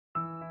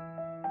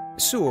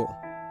Sewell,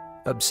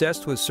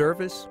 obsessed with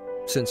service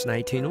since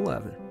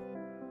 1911.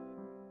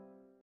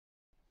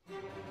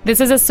 This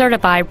is a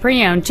certified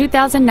pre-owned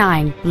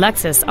 2009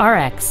 Lexus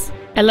RX,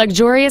 a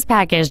luxurious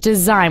package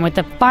designed with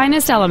the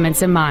finest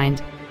elements in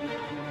mind.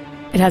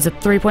 It has a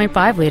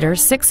 3.5-liter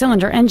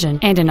six-cylinder engine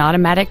and an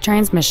automatic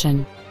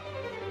transmission.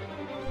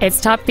 Its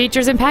top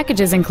features and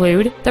packages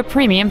include the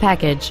premium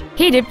package,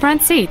 heated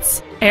front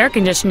seats, air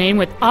conditioning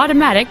with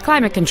automatic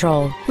climate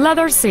control,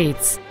 leather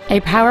seats, a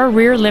power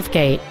rear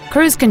liftgate,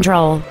 cruise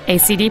control, a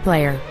CD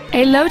player,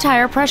 a low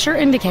tire pressure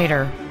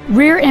indicator,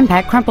 rear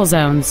impact crumple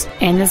zones,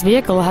 and this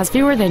vehicle has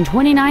fewer than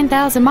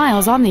 29,000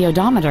 miles on the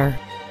odometer.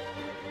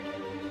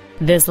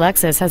 This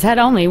Lexus has had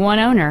only one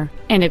owner,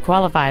 and it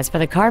qualifies for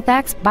the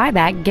Carfax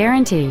buyback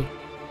guarantee.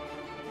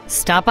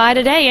 Stop by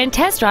today and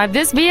test drive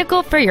this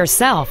vehicle for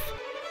yourself.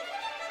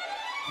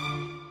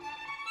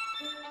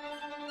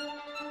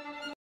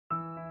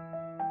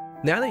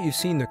 Now that you've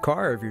seen the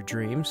car of your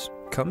dreams,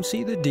 come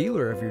see the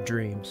dealer of your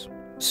dreams.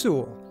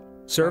 Sewell.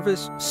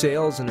 Service,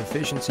 sales, and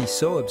efficiency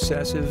so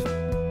obsessive,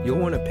 you'll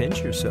want to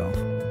pinch yourself.